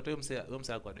unaweza pata mse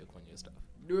akwa kwenye stuff.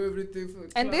 Do everything for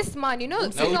and this man,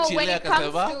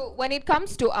 when it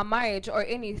comes to a marriage or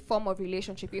any form of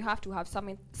relationship, you have to have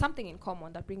something in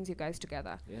common that brings you guys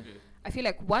together. Yeah. I feel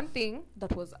like one thing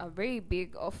that was a very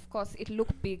big, of course, it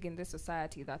looked big in this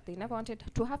society, that they never wanted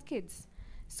to have kids.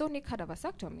 So Nick had a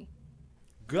vasectomy.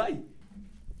 Guy.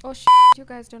 Oh you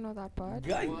guys don't know that part.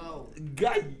 Guy. Wow.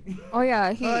 Guy. Oh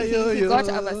yeah, he got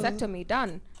a vasectomy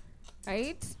done.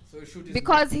 Right? So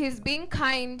because he's being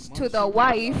kind to the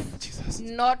wife,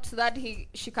 not that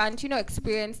she can't,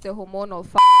 experience the hormonal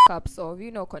ups of,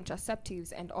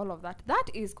 contraceptives and all of that. That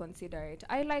is considerate.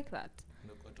 I like that.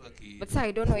 But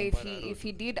I don't know if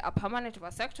he did a permanent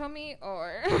vasectomy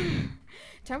or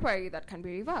temporary that can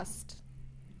be reversed.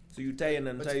 So you tie and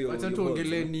untie your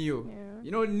Neo. Yeah.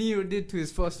 You know what Neo did to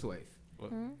his first wife?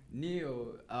 What?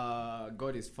 Neo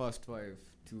got his first wife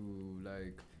to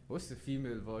like, what's the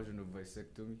female version of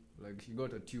vasectomy? Like she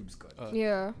got her tubes cut.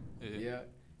 Yeah.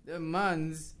 The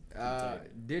man's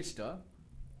ditched her,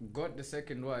 got the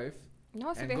second wife,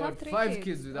 no, so and they got have 3 5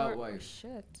 kids without wife. Oh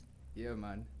shit. Yeah,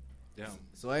 man. Damn.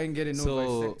 So I ain't getting no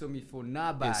So- vasectomy for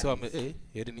nobody. So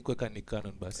heri nikweka ni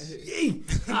canon basi.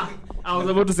 I was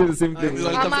about to say the same thing.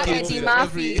 Welcome Mama to Eddie every-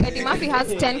 Murphy. Eddie Murphy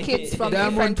has 10 kids from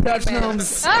Diamond different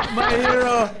Platinums, women. my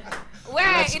hero.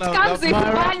 Where it Platinum, comes with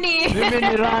my- money. Mimi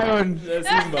ni Ryan.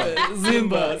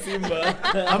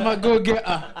 Simba. I'm a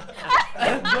go-getter.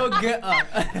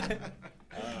 Go-getter.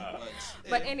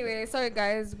 But anyway, sorry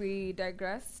guys, we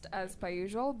digressed as per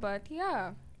usual. But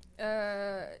yeah,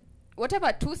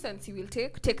 whatever 2 cents you will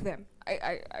take them.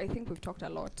 I think we've talked a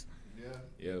lot.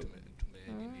 Yeah.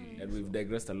 And we've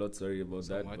digressed a lot. Sorry about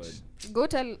that. much. But Go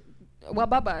tell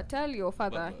Wababa, tell your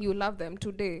father Baba. you love them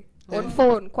today. On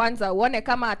phone kwanza uone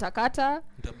kama atakata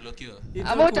Nitablokiwa.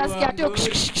 ama utasikia tu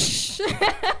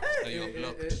You're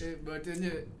blocked. But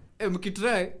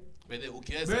mkitry, By the way,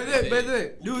 ukiweza- by the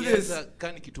way, do ukiweza, this.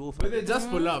 kani kitu But ufanye. then just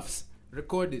for laughs,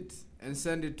 record it and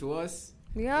send it to us.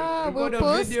 yeah, we'll Record a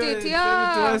post video and it. send it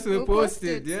Yeah, to us, we'll post post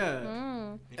it. Yeah.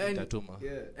 Mm. Mimi And- nitatuma.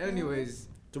 Yeah. Anyways,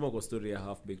 Tomoko Story, a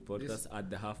Half Baked Podcast at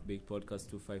the Half Baked Podcast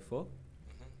 254.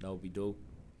 That would be dope.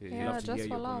 Yeah, Love to just hear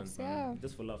for your laughs, comments, man. yeah.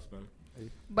 Just for laughs, man.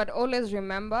 But always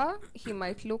remember, he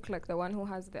might look like the one who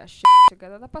has their shit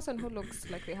together. The person who looks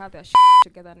like they have their shit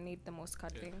together need the most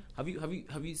cuddling. Have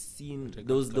you seen Take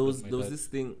those a cuddle those with my those dad. this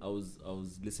thing I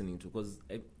was listening to, because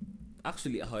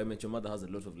actually How I Met Your Mother has a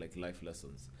lot of like life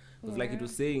lessons. Because like it Yeah.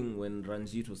 was saying when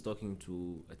Ranjit was talking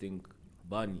to, I think,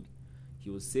 Barney, he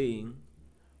was saying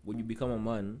when you become a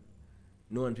man,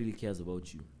 no one really cares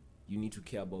about you. You need to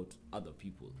care about other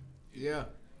people. yeah.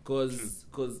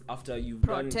 Because after you've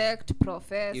done, Protect,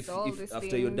 profess, if all these after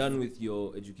things. you're done with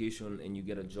your education and you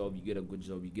get a job, you get a good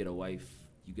job, you get a wife,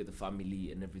 you get a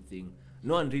family and everything,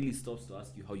 no one really stops to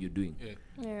ask you how you're doing. Yeah.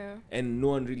 Yeah. And no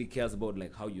one really cares about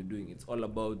like how you're doing. It's all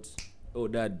about, oh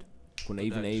dad, kuna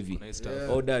hivi na hivi. Kuna hii stuff. Yeah.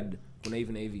 Oh dad, kuna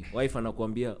hivi na hivi. Wife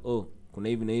anakuambia, oh kuna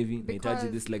hivi na hivi, nahitaji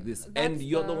Because this like this. that's And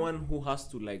you're the the- one who has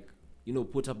to like, you know,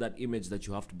 put up that image that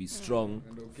you have to be strong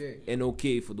And okay. and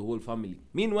okay for the whole family.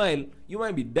 Meanwhile, you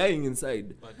might be dying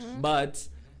inside, but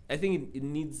I think it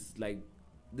needs like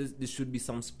there should be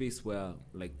some space where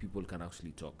like people can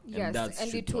actually talk. Yes, dads and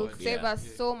should it will talk. save Yeah.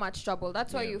 us so much trouble.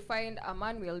 That's why Yeah. you find a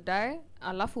man will die,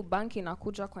 alafu banki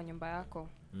inakuja kwa nyumba yako.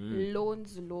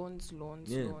 Loans. Yeah. loans,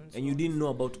 And you loans. didn't know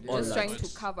about all Just that. trying to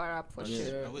cover up for Yeah.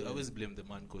 shit. I always blame the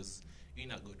man because I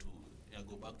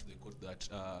go back to the quote that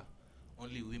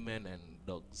only women and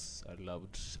dogs are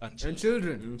loved and And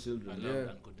children children. are Children. loved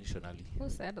Yeah. unconditionally. Who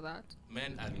said that?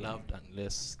 Men are loved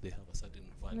unless they have a certain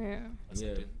value, Yeah. a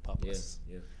certain purpose.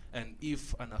 Yeah. And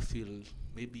if and I feel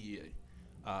maybe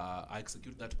I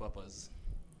execute that purpose,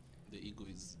 the ego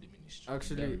is diminished.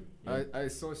 Actually, Yeah. I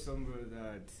saw somewhere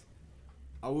that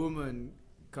a woman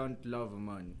can't love a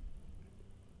man.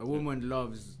 A woman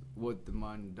loves what the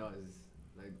man does,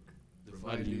 like The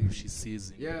providing- value she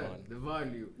sees in the Yeah, man. the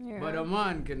value. Yeah. But a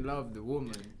man can love the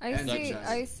woman. I and the see. child.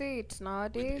 I see it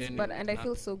nowadays, any- but I feel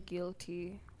not- so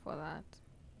guilty for that.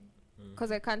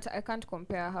 Because I can't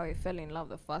compare how I fell in love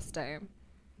the first time.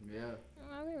 Yeah.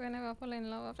 I think I never fall in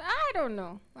love after. I don't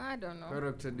know.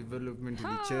 Character development Ah.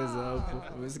 ilicheza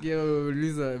hapo. Umesikia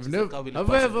uliza, I've never- Kama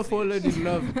have I ever passing fallen in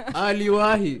love?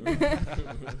 Aliwahi.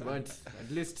 But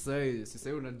at least sasa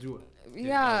unajua.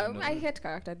 Yeah, I know. I hate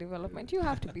character development. You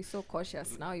have to be so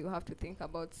cautious now. You have to think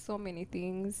about so many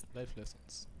things. Life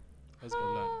lessons. As we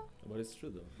learn. But it's true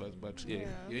though. But yeah,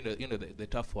 Yeah. you know the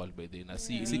tough world by then. I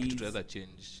see Yeah. see It kitu is- tunaweza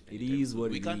change. it anytime is soon.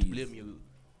 what we it can't is. blame you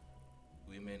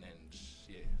women and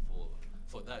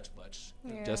for that, but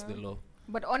just the Yeah. law.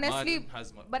 But honestly, Man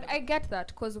has but I get that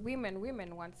because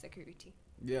women want security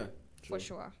Yeah. for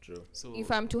sure. True. so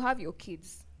If I'm to have your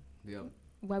kids, Yeah.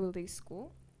 where will they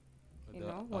school? You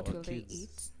know, what our will kids, they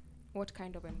eat? What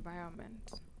kind of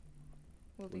environment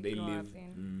will they, They grow live. up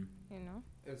in? You know.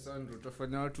 Sandro,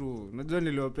 utafanya watu, unajua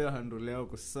niliwapea handle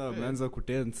yako sasa wameanza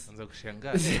kutense. anza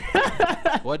kushangaa.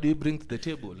 What do you bring to the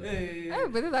table?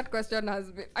 But that question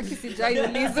has been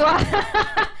akisijaulizwa.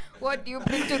 What do you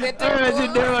bring to the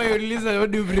table?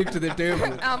 What do you bring to the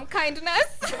table?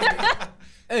 Kindness.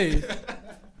 Hey.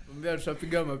 Mbea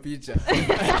tutapiga mapicha.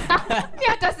 Ni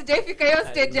hata sijaifika hiyo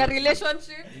stage ya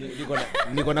relationship.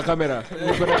 Niko na kamera.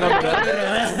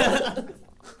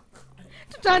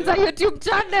 Tutaanza YouTube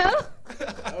channel.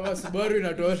 Ama Subaru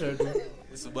inatosha tu.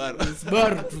 Subaru.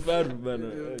 Subaru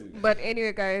tu. But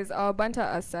anyway, guys, our banter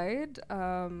aside,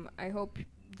 I hope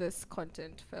this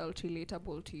content felt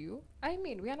relatable to you. I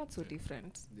mean, we are not so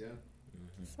different. Yeah.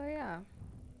 So yeah.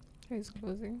 Who's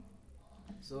closing?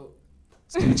 So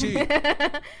Stitchy.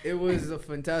 it was a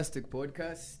fantastic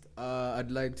podcast.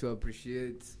 I'd like to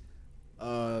appreciate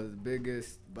the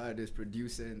biggest, baddest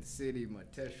producer in the city,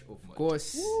 Matesh, of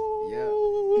course. Yeah.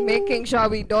 Making sure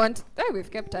we don't.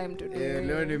 We've kept time to do Yeah, it.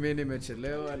 leo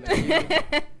nimechelewa.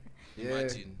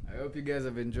 Imagine. I hope you guys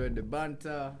have enjoyed the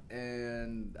banter,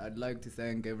 and I'd like to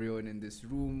thank everyone in this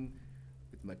room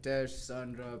with Matesh,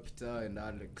 Sandra, Peter, and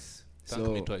Alex. Thank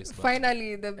me twice.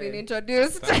 Finally, they've been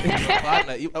introduced.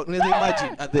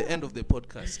 Imagine at the end of the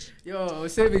podcast. Yo, I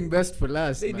was saving best for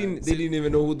last. They didn't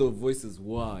even know who the voices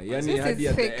were. This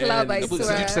is fake club, I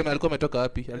swear. Tuseme alikuwa ametoka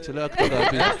wapi? Alichelewa kutoka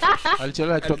wapi?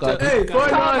 Alichelewa kutoka wapi? Hey,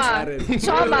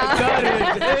 Choma.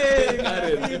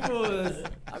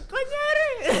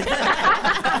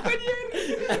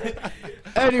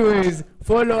 Anyways,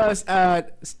 follow us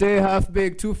at Stay Half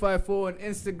Big 254 on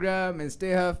Instagram and Stay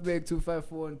Half Big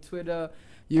 254 on Twitter.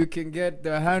 You can get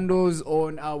the handles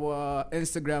on our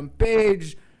Instagram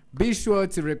page. Be sure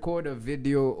to record a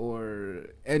video or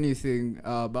anything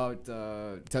about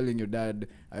telling your dad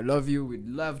I love you. We'd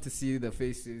love to see the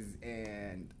faces.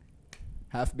 And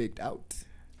Half Baked out.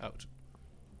 Out.